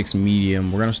 36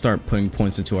 medium. We're going to start putting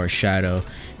points into our shadow.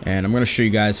 And I'm going to show you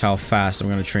guys how fast I'm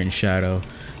going to train shadow.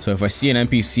 So if I see an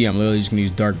NPC, I'm literally just going to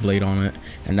use Dark Blade on it.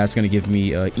 And that's going to give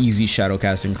me easy shadow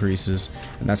cast increases.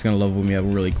 And that's going to level me up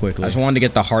really quickly. I just wanted to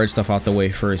get the hard stuff out the way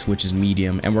first, which is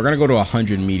medium. And we're going to go to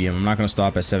 100 medium. I'm not going to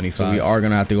stop at 75. So we are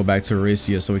going to have to go back to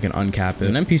Odece so we can uncap it.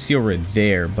 There's an NPC over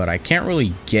there, but I can't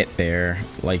really get there.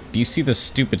 Like, do you see the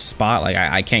stupid spot? Like,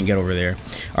 I can't get over there.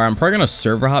 Alright, I'm probably going to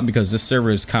server hop, because this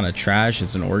server is kind of trash.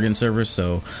 It's an Oregon server,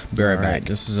 so be right back.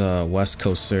 This is a West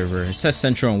Coast server. It says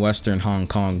Central and Western Hong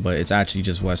Kong, but it's actually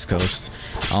just West Coast.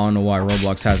 I don't know why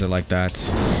Roblox has it like that.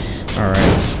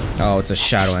 Alright. Oh, it's a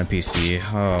shadow NPC.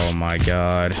 Oh my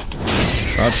god.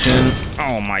 Corruption.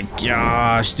 Oh my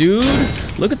gosh, dude.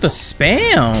 Look at the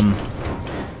spam.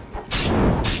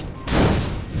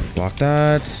 Block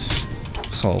that.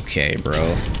 Okay,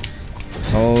 bro.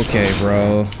 Okay,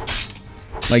 bro.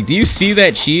 Like, do you see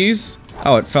that cheese?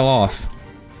 Oh, it fell off.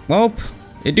 Well,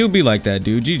 it do be like that,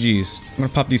 dude. GG's. I'm gonna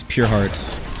pop these pure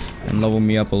hearts and level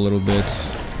me up a little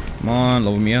bit. Come on,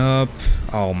 level me up.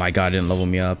 Oh my god, it didn't level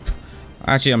me up.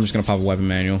 Actually, I'm just gonna pop a weapon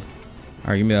manual.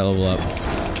 Alright, give me that level up.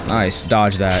 Nice,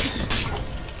 dodge that.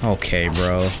 Okay,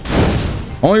 bro.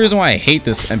 Only reason why I hate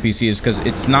this NPC is because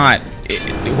it's not...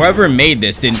 whoever made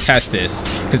this didn't test this.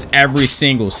 Because every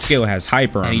single skill has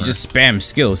hyper armor. And he just spams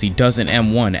skills. He doesn't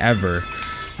M1 ever.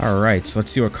 Alright, so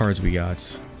let's see what cards we got.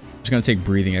 I'm just gonna take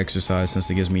breathing exercise since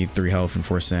it gives me 3 health and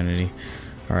 4 sanity.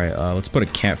 Alright, let's put a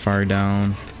campfire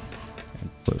down.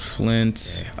 Put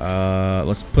flint.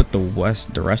 Let's put the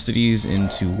rest of these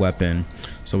into weapon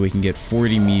so we can get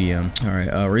 40 medium. Alright,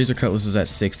 razor cutlass is at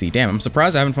 60. Damn, I'm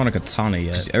surprised I haven't found a katana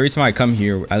yet. Just every time I come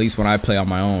here, at least when I play on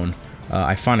my own,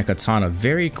 I find a katana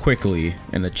very quickly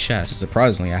in the chest.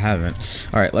 Surprisingly, I haven't.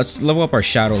 Alright, let's level up our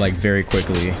shadow like very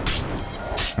quickly.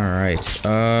 Alright,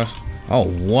 oh,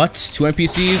 what? 2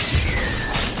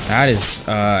 NPCs? That is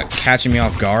catching me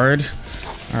off guard.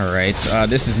 Alright,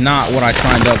 this is not what I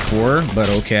signed up for, but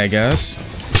okay, I guess.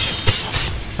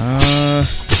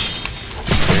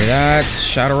 Okay, that's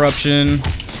Shadow Eruption.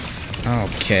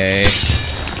 Okay.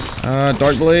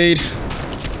 Dark Blade.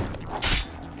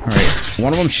 Alright,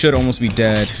 one of them should almost be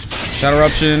dead. Shadow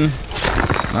Eruption.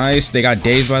 Nice, they got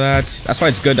dazed by that. That's why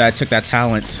it's good that I took that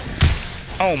talent.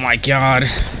 Oh my god.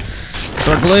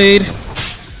 Dark Blade.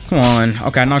 Come on.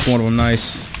 Okay, I knocked one of them.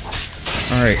 Nice.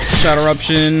 Alright, Shadow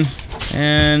Eruption.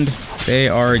 And they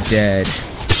are dead.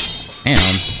 Damn,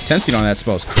 intensity on that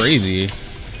spell is crazy.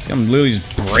 I'm literally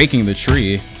just breaking the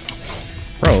tree.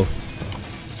 Bro.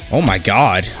 Oh my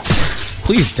god.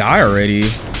 Please die already.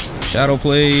 Shadow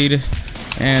Blade.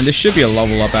 And this should be a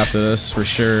level up after this for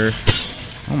sure.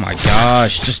 Oh my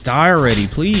gosh. Just die already,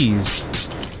 please.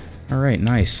 Alright,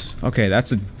 nice. Okay,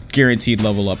 that's a guaranteed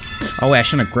level up. Oh wait, I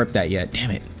shouldn't have gripped that yet.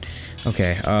 Damn it.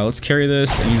 Okay, let's carry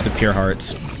this and use the pure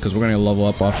hearts, because we're gonna level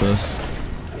up off this.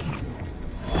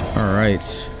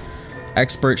 Alright.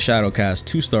 Expert Shadowcast,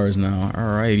 2 stars now.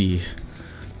 Alrighty.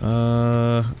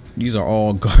 These are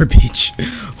all garbage.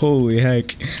 Holy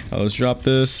heck. Let's drop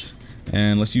this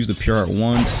and let's use the pure heart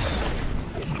once,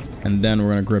 and then we're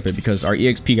gonna grip it because our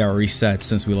EXP got reset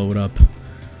since we leveled up.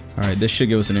 All right, this should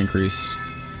give us an increase.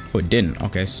 Oh, it didn't.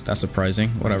 Okay, so that's surprising.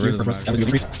 Whatever. Again. There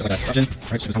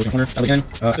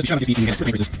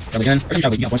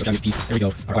we go.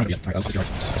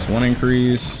 That's one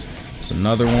increase. It's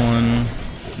another one.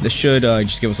 This should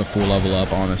just give us a full level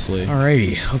up, honestly.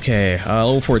 Alrighty, okay,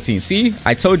 level 14. See,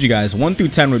 I told you guys 1 through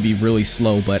 10 would be really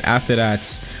slow, but after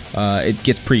that, it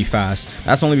gets pretty fast.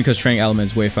 That's only because training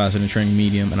element is way faster than training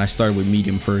medium, and I started with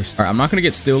medium first. Alright, I'm not gonna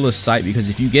get Steelless Sight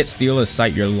because if you get Steelless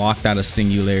Sight, you're locked out of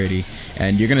Singularity,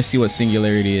 and you're gonna see what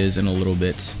Singularity is in a little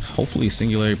bit. Hopefully,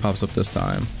 Singularity pops up this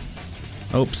time.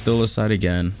 Oh, Steelless Sight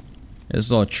again. This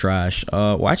is all trash.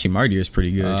 Well, actually, Martyr is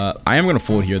pretty good. I am gonna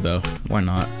fold here though. Why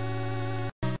not?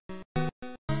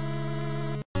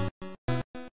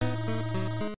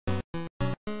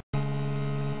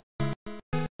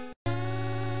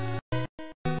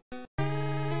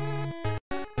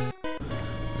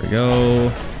 There we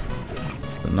go.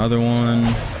 Another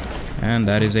one. And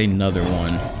that is another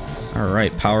one.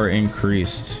 Alright, power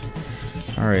increased.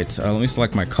 Alright, let me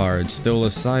select my cards.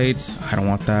 Steelless Sight. I don't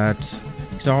want that.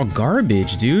 These are all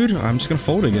garbage, dude. I'm just gonna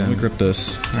fold again. Let me grip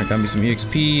this. Alright, got me some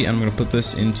EXP, and I'm gonna put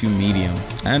this into medium.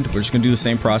 And we're just gonna do the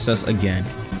same process again.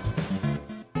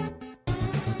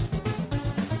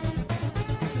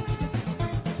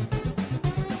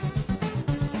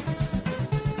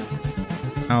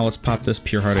 Now let's pop this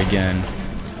pure heart again.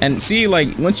 And see,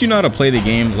 like, once you know how to play the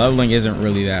game, leveling isn't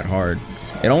really that hard.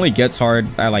 It only gets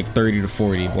hard at like 30 to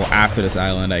 40. Well, after this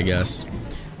island, I guess.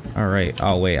 Alright.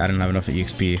 Oh, wait. I didn't have enough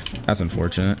EXP. That's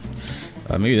unfortunate.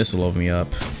 Maybe this will level me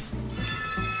up.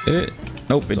 Did it?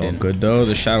 Nope, it didn't. Good, though.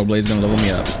 The Shadow Blade's gonna level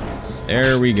me up.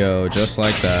 There we go. Just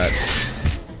like that.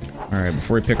 Alright,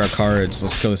 before we pick our cards,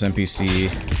 let's kill this NPC.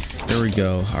 There we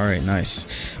go. Alright,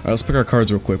 nice. Alright, let's pick our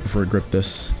cards real quick before we grip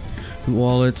this. Loot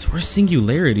wallets. Where's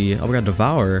Singularity? Oh, we got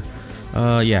Devour.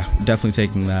 Yeah, definitely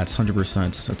taking that.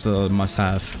 100%. That's a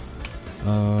must-have.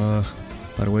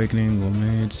 Light Awakening,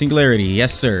 Glow Singularity.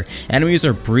 Yes, sir. Enemies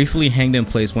are briefly hanged in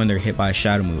place when they're hit by a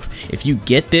shadow move. If you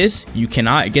get this, you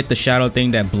cannot get the shadow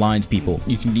thing that blinds people.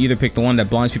 You can either pick the one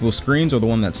that blinds people's screens or the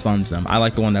one that stuns them. I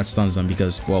like the one that stuns them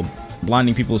because, well,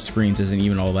 blinding people's screens isn't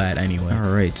even all that anyway.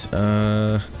 Alright,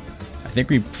 I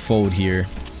think we fold here.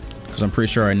 Because I'm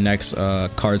pretty sure our next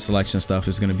card selection stuff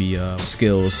is going to be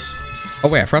skills. Oh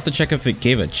wait, I forgot to check if it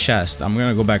gave a chest. I'm going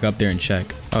to go back up there and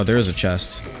check. Oh, there is a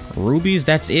chest. Rubies,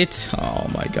 that's it? Oh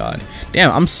my god.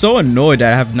 Damn, I'm so annoyed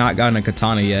that I have not gotten a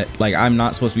katana yet. Like, I'm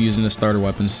not supposed to be using the starter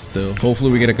weapons still.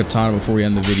 Hopefully we get a katana before we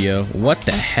end the video. What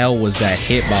the hell was that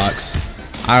hitbox?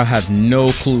 I have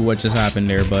no clue what just happened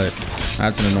there, but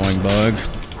that's an annoying bug.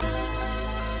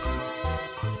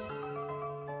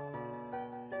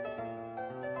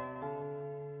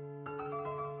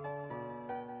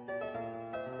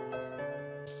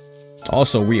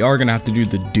 Also, we are gonna have to do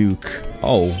the Duke.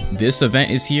 Oh, this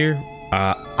event is here?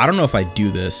 I don't know if I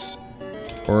do this.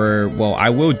 Or, well, I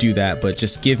will do that, but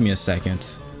just give me a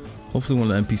second. Hopefully one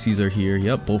of the NPCs are here.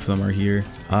 Yep, both of them are here.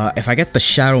 If I get the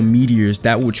Shadow Meteors,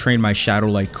 that will train my Shadow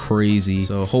like crazy.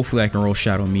 So hopefully I can roll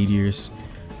Shadow Meteors.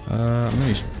 I'm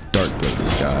gonna Dark Blade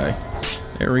this guy.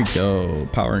 There we go.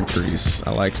 Power increase.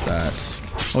 I likes that.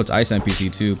 Oh, it's Ice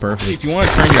NPC too. Perfect. If you want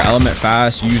to train your element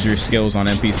fast, use your skills on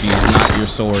NPCs, not your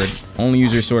sword. Only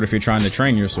use your sword if you're trying to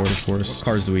train your sword, of course. What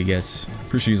cards do we get?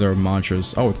 Pretty sure these are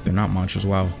mantras. Oh, they're not mantras.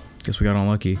 Wow. Guess we got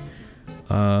unlucky.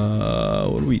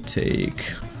 What do we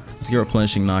take? Let's get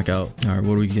replenishing knockout. Alright,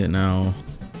 what do we get now?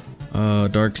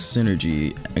 Dark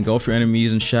Synergy. Engulf your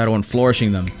enemies in shadow and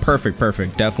flourishing them. Perfect,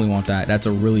 perfect. Definitely want that. That's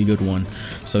a really good one.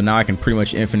 So now I can pretty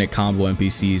much infinite combo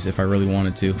NPCs if I really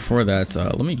wanted to. Before that,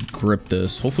 let me grip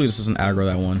this. Hopefully this doesn't aggro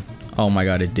that one. Oh my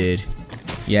god, it did.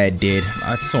 Yeah, it did.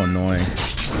 That's so annoying.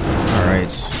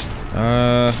 Alright.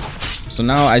 So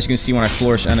now, as you can see, when I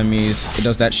flourish enemies, it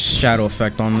does that shadow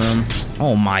effect on them.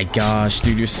 Oh my gosh,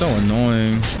 dude, you're so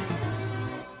annoying.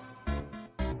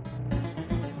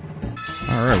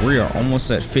 Alright, we are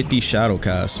almost at 50 shadow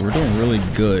casts, so we're doing really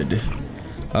good.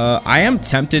 I am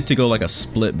tempted to go like a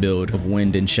split build of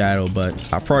wind and shadow, but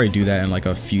I'll probably do that in like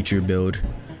a future build.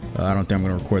 I don't think I'm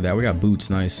gonna record that. We got boots,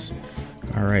 nice.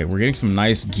 Alright, we're getting some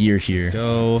nice gear here.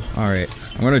 Go. Alright,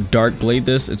 I'm gonna Dark Blade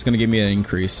this. It's gonna give me an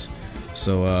increase.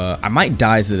 So I might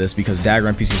die to this because dagger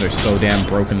NPCs are so damn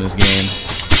broken in this game.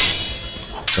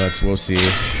 But we'll see.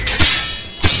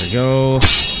 There we go.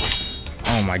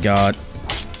 Oh my god.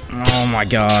 Oh my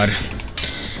god.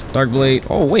 Dark Blade.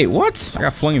 Oh wait, what? I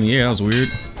got flung in the air. That was weird.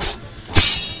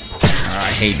 I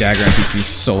hate dagger NPCs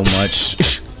so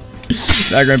much.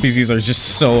 Dagger NPCs are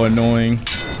just so annoying.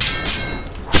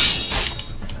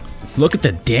 Look at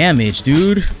the damage,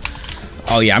 dude.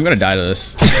 Oh yeah, I'm gonna die to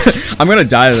this. I'm gonna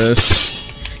die to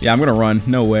this. Yeah, I'm gonna run.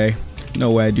 No way.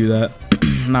 No way I do that.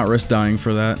 Not risk dying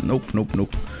for that. Nope, nope,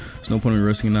 nope. There's no point in me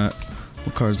risking that.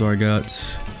 What cards do I got?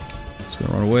 Just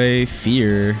gonna run away.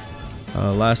 Fear.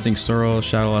 Lasting Sorrow.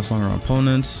 Shadow lasts longer on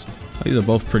opponents. These are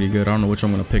both pretty good. I don't know which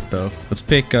one I'm gonna pick though. Let's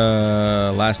pick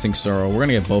Lasting Sorrow. We're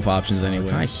gonna get both options anyway.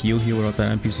 Can I heal without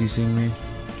that NPC seeing me?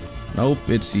 Nope,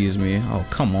 it sees me. Oh,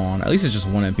 come on. At least it's just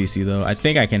one NPC though. I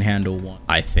think I can handle one.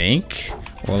 I think.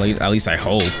 Or at least I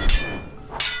hope.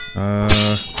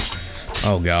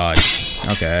 Oh god.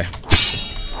 Okay.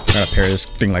 I gotta parry this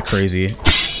thing like crazy.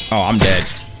 Oh, I'm dead.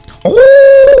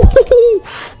 Oh!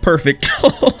 Perfect.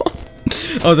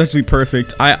 That was actually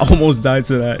perfect. I almost died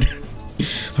to that.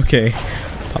 Okay.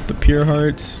 Pop the Pure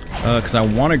Heart. Because I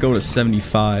want to go to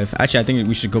 75. Actually, I think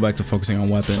we should go back to focusing on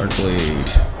weapon. Dark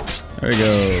Blade. There we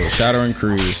go. Shadow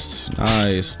increased.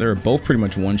 Nice. They're both pretty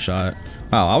much one shot.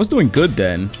 Wow, I was doing good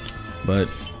then, but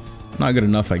not good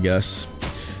enough, I guess.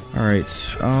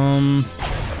 Alright.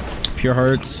 Pure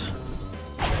Hearts.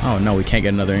 Oh no, we can't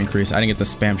get another increase. I didn't get the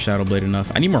spam Shadow Blade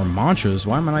enough. I need more mantras.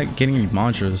 Why am I not getting any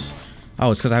mantras? Oh,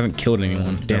 it's because I haven't killed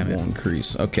anyone. Damn, it won't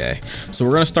increase. Okay, so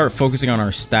we're gonna start focusing on our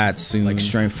stats soon, like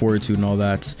strength, fortitude, and all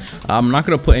that. I'm not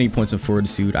gonna put any points in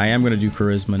fortitude. I am gonna do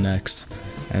charisma next.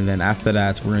 And then after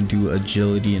that, we're gonna do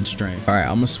agility and strength. All right,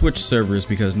 I'm gonna switch servers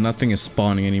because nothing is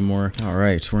spawning anymore. All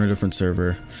right, we're in a different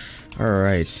server. All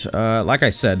right, like I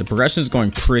said, the progression is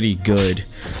going pretty good.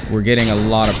 We're getting a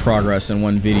lot of progress in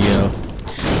one video.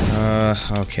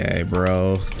 Okay,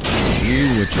 bro.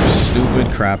 You with your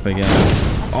stupid crap again.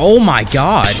 Oh my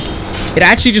god. It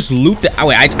actually just looped it. Oh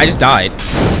wait, I just died.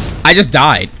 I just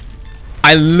died.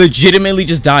 I legitimately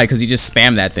just died because he just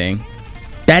spammed that thing.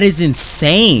 That is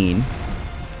insane.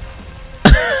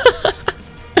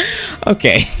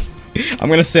 Okay, I'm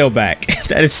gonna sail back.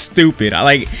 That is stupid.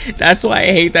 That's why I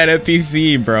hate that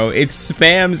NPC, bro. It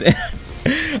spams.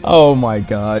 Oh my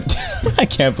god. I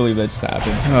can't believe that just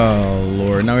happened. Oh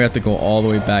lord, now we have to go all the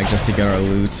way back just to get our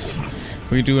loots.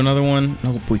 Can we do another one?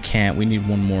 Nope, we can't. We need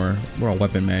one more. We're on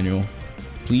weapon manual.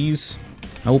 Please?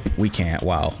 Nope, we can't.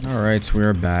 Wow. Alright,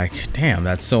 we're back. Damn,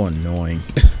 that's so annoying.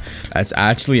 That's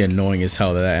actually annoying as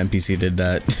hell that that NPC did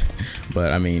that.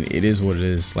 But I mean, it is what it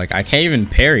is. Like, I can't even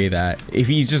parry that if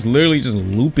he's just literally just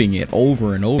looping it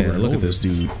over and over. Yeah, look at this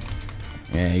dude.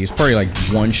 Yeah, he's probably like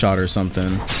one shot or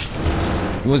something.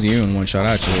 It wasn't even one shot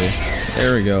actually.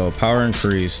 There we go. Power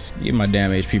increased. Give my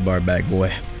damn HP bar back,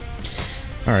 boy.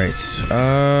 Alright.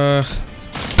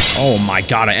 Oh my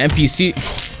god, an NPC.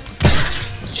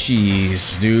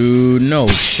 Jeez, dude. No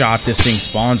shot this thing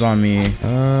spawns on me.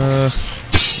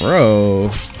 Bro.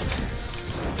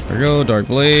 There we go. Dark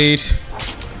Blade.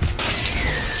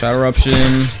 Shadow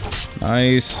Eruption.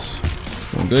 Nice.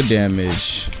 Doing good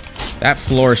damage. That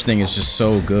flourish thing is just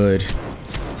so good.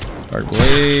 Dark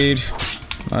Blade.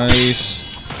 Nice.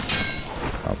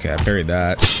 Okay, I parried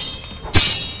that.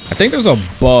 I think there's a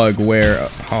bug where...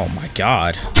 Oh my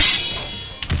god.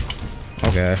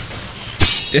 Okay.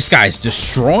 This guy's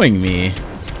destroying me.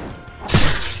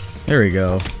 There we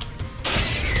go.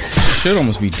 Should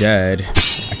almost be dead.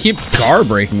 I keep guard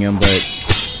breaking him, but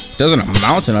it doesn't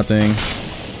amount to nothing.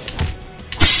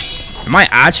 Am I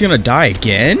actually gonna die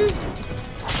again?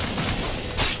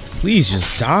 Please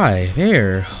just die.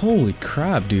 There. Holy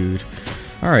crap, dude.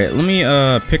 Alright, let me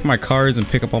pick my cards and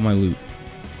pick up all my loot.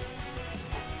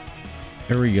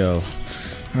 There we go.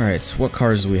 Alright, so what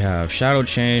cards do we have? Shadow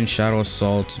Chain, Shadow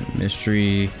Assault,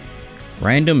 Mystery,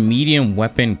 Random Medium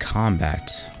Weapon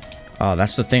Combat. Oh,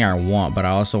 that's the thing I want, but I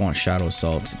also want Shadow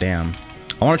Assault. Damn.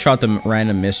 I want to try out the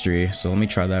Random Mystery, so let me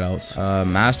try that out.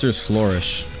 Master's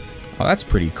Flourish. Oh, that's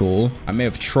pretty cool. I may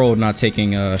have trolled not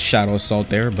taking a Shadow Assault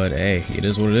there, but hey, it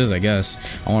is what it is, I guess.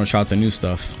 I want to try out the new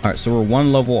stuff. Alright, so we're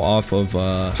one level off of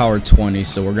power 20,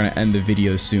 so we're going to end the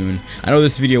video soon. I know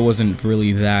this video wasn't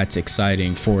really that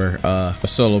exciting for a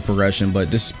solo progression, but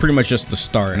this is pretty much just the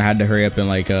start. And I had to hurry up and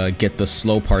like get the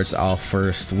slow parts off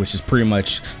first, which is pretty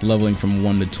much leveling from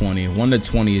 1 to 20. 1 to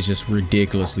 20 is just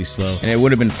ridiculously slow. And it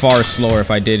would have been far slower if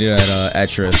I did it at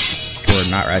Etris, or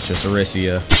not Etris,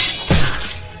 Aricia.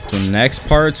 So next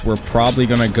parts, we're probably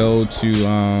gonna go to,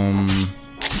 I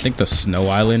think the Snow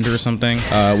Island or something.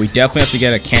 We definitely have to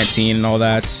get a canteen and all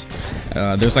that.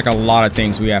 There's like a lot of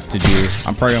things we have to do.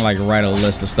 I'm probably gonna like write a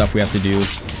list of stuff we have to do.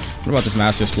 What about this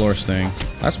Master's Flourish thing?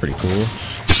 That's pretty cool.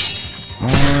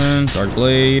 One, Dark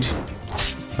Blade.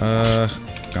 I'm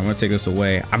gonna take this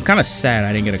away. I'm kind of sad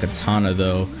I didn't get a katana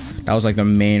though. That was like the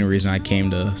main reason I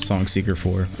came to Song Seeker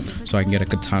for, so I can get a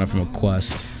katana from a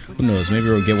quest. Who knows? Maybe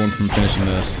we'll get one from finishing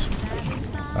this.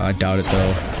 I doubt it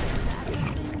though.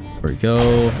 There we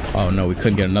go. Oh no, we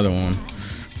couldn't get another one.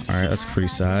 Alright, that's pretty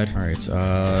sad. Alright,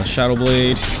 Shadow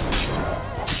Blade.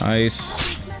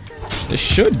 Nice. This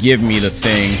should give me the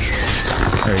thing.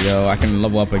 There we go. I can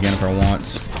level up again if I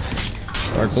want.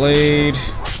 Dark Blade.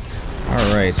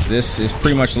 Alright, so this is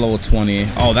pretty much level 20.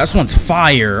 Oh, that one's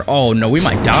fire. Oh no, we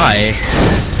might die.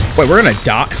 Wait, we're gonna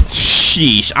die?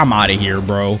 Sheesh, I'm out of here,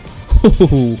 bro.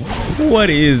 What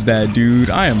is that,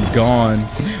 dude? I am gone.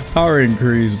 Power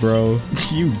increase, bro.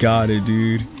 You got it,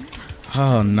 dude.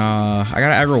 Oh, nah. I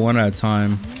gotta aggro one at a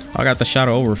time. I got the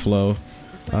Shadow Overflow.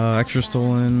 Extra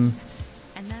stolen.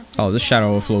 Oh, this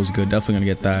Shadow Overflow is good. Definitely gonna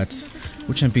get that.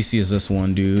 Which NPC is this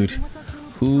one, dude?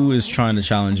 Who is trying to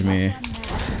challenge me?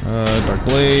 Dark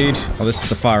Blade. Oh, this is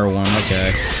the fire one. Okay.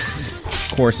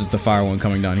 Of course, it's the fire one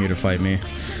coming down here to fight me.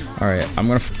 Alright, I'm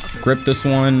gonna grip this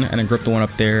one and then grip the one up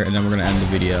there, and then we're gonna end the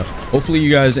video. Hopefully you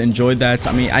guys enjoyed that.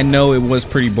 I mean, I know it was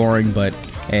pretty boring, but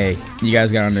hey, you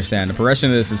guys gotta understand, the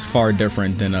progression of this is far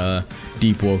different than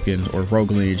Deepwoken, or Rogue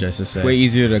Lineage, I should say. Way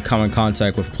easier to come in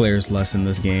contact with players less in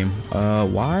this game.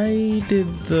 Why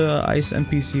did the ice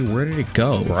NPC, where did it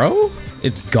go? Bro?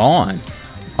 It's gone.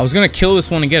 I was gonna kill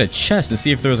this one and get a chest and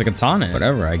see if there was a katana.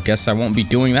 Whatever, I guess I won't be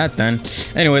doing that then.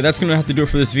 Anyway, that's gonna have to do it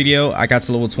for this video. I got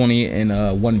to level 20 in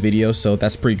one video, so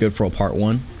that's pretty good for a part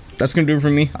 1. That's gonna do it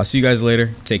for me. I'll see you guys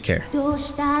later. Take care.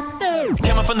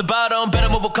 Came up from the bottom, better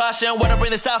move with caution. When I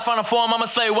bring this out, final form, I'm a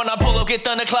slave. When I pull up, get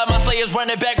thunderclap, my slayers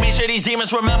running back. Make sure these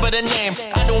demons remember the name.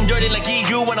 I do them dirty like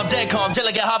EU when I'm dead calm. Till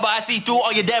I get hot, but I see through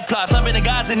all your dead plots. I'm in the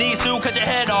guys that need to cut your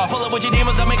head off. Pull up with your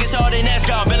demons, I'm making sure they next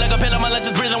gone. Been like a pill on my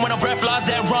lessons, breathing when I'm breath lost.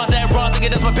 That wrong, thinking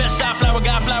that's my best shot. Flower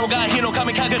guy, he don't call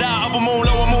me Kakada. Upper moon,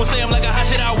 lower moon, say I'm like a hot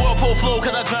shit out. Whirlpool flow,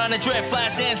 cause I drown the dread,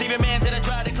 flash in.